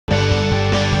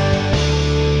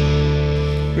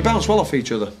We bounce well off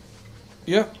each other.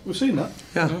 Yeah, we've seen that.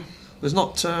 Yeah. There's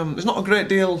not a great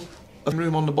deal of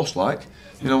room on the bus, like,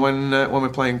 you know, when we're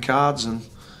playing cards, and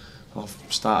I've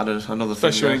started another thing.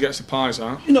 Especially when he gets the pies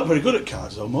out. You're not very good at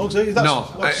cards though, Morgs, are you?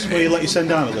 That's where you let you send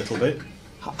down a little bit.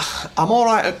 I'm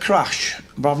alright at Crash,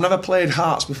 but I've never played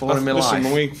Hearts before in my life. Listen,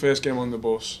 when we first came on the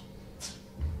bus,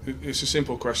 it's a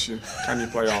simple question: can you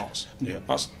play Hearts? Yeah.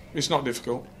 It's not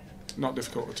difficult, not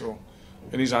difficult at all.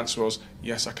 And his answer was,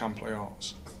 yes, I can play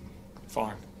Hearts.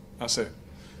 Fine, that's it.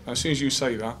 And as soon as you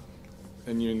say that,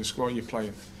 and you're in the squad, you're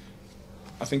playing.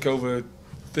 I think over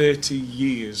 30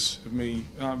 years of me,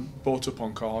 I'm brought up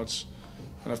on cards,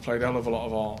 and I've played a hell of a lot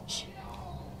of Hearts.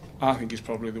 I think he's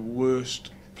probably the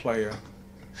worst player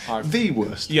The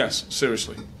worst? Yes,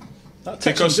 seriously. That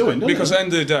takes some doing, doesn't because it? at the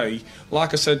end of the day,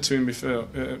 like I said to him before,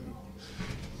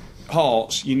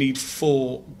 Hearts, you need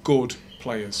 4 good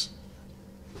players.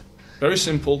 Very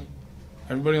simple.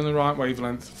 Everybody on the right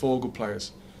wavelength, 4 good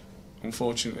players.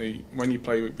 Unfortunately, when you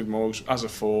play with Morgs as a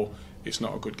 4, it's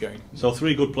not a good game. So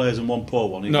 3 good players and 1 poor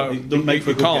one. No, it doesn't make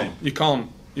for a good game.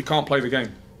 You can't play the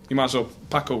game. You might as well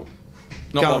pack up.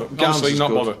 Not bother. Garner's Honestly, not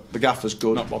good. bother. The gaffer's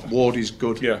good. Not bother. Wardy's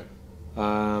good. Yeah.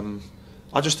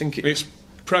 I just think it's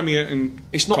Premier and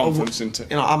it's not conference, isn't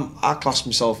it? You know, I class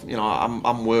myself. You know,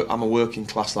 I'm a working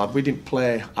class lad. We didn't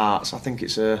play Arts. I think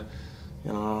it's a,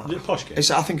 you know, Is it a posh game?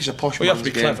 I think it's a posh. Well, you have to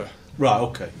be game. clever. Right.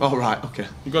 Okay. Oh, right. Okay.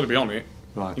 You've got to be on it.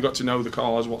 Right. You've got to know the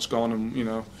cars, what's gone, and you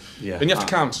know. Yeah. And you have to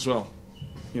count as well.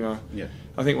 You know. Yeah.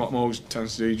 I think what Morgs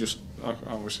tends to do, just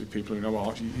obviously people who know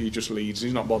art, he just leads.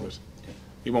 He's not bothered. Yeah.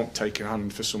 He won't take a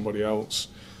hand for somebody else.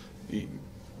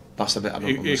 That's the bit I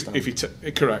don't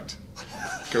understand. Correct.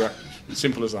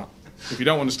 Simple as that. If you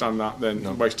don't understand that,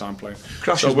 then waste time playing.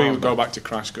 Crash so we would go back to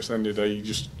Crash, because at the end of the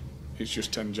day, it's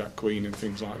just 10 Jack Queen and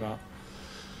things like that.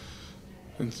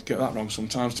 And you get that wrong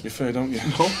sometimes, to be fair, don't you?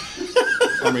 No.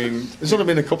 I mean, there's only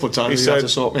been a couple of times he had to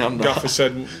sort me hand out. Gaffer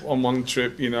said on one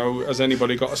trip, you know, has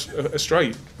anybody got a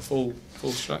straight, a full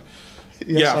straight?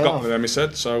 Yes, yeah, I've got have. one of them, he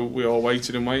said. So we all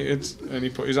waited and waited, and he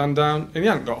put his hand down, and he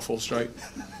hadn't got a full straight.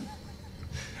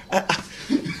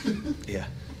 Yeah,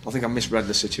 I think I misread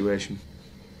the situation.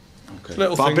 Okay.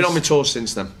 But I've been on my toes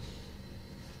since then.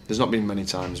 There's not been many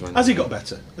times when. Has he got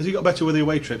better? Has he got better with the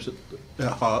away trips at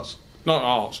Hearts? Not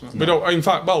Arts. No. We don't. In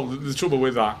fact, well, the trouble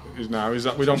with that is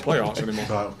that we don't play Arts anymore.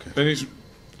 Right, okay. Then it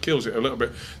kills it a little bit.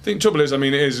 I think the trouble is, I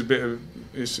mean, it is a bit of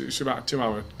it's about a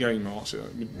 2-hour game, Arts.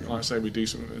 Like I say, we do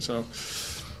something. So,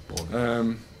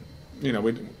 you know,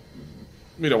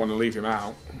 we don't want to leave him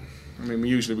out. I mean,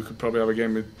 usually we could probably have a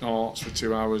game with Arts for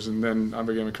 2 hours and then have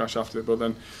a game of Crash after it. But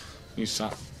then he's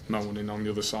sat moaning on the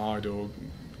other side or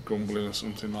grumbling or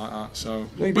something like that. So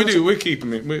we're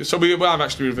keeping it. So we have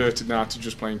actually reverted now to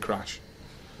just playing Crash.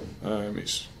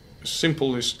 It's as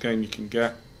simple as game you can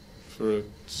get for a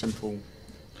simple.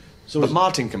 So but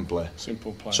Martin can play.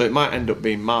 Simple play. So it might end up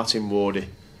being Martin, Wardy,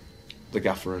 the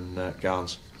gaffer, and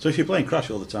Garns. So if you're playing Crash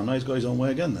all the time, now he's got his own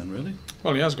way again, then, really?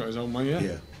 Well, he has got his own way.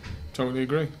 Yeah. Totally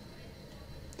agree.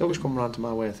 They always come round to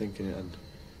my way of thinking it, and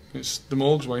it's the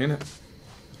Morgs way, isn't it?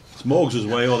 It's Morgs'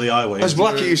 way or the highway. As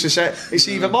Blackie used to say, it's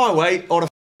either my way or the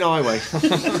highway.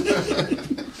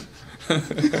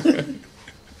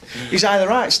 He's either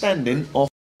right standing or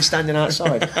standing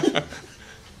outside.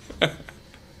 Not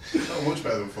much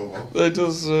better than football. It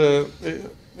does.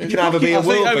 It can either be a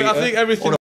world beater I think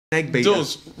everything or an egg beater.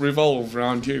 does revolve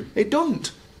around you. It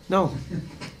don't. No.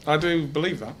 I do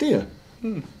believe that. Do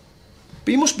you?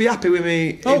 But you must be happy with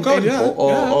me God, yeah.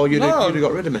 or you'd have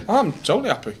got rid of me. I'm totally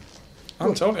happy.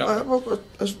 I'm totally happy.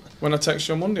 As When I text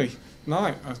you on Monday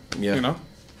night, Yeah. you know,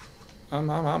 I'm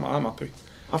happy.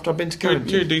 after I've been to Carrington.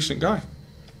 You're a decent guy.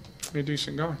 You're a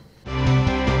decent guy.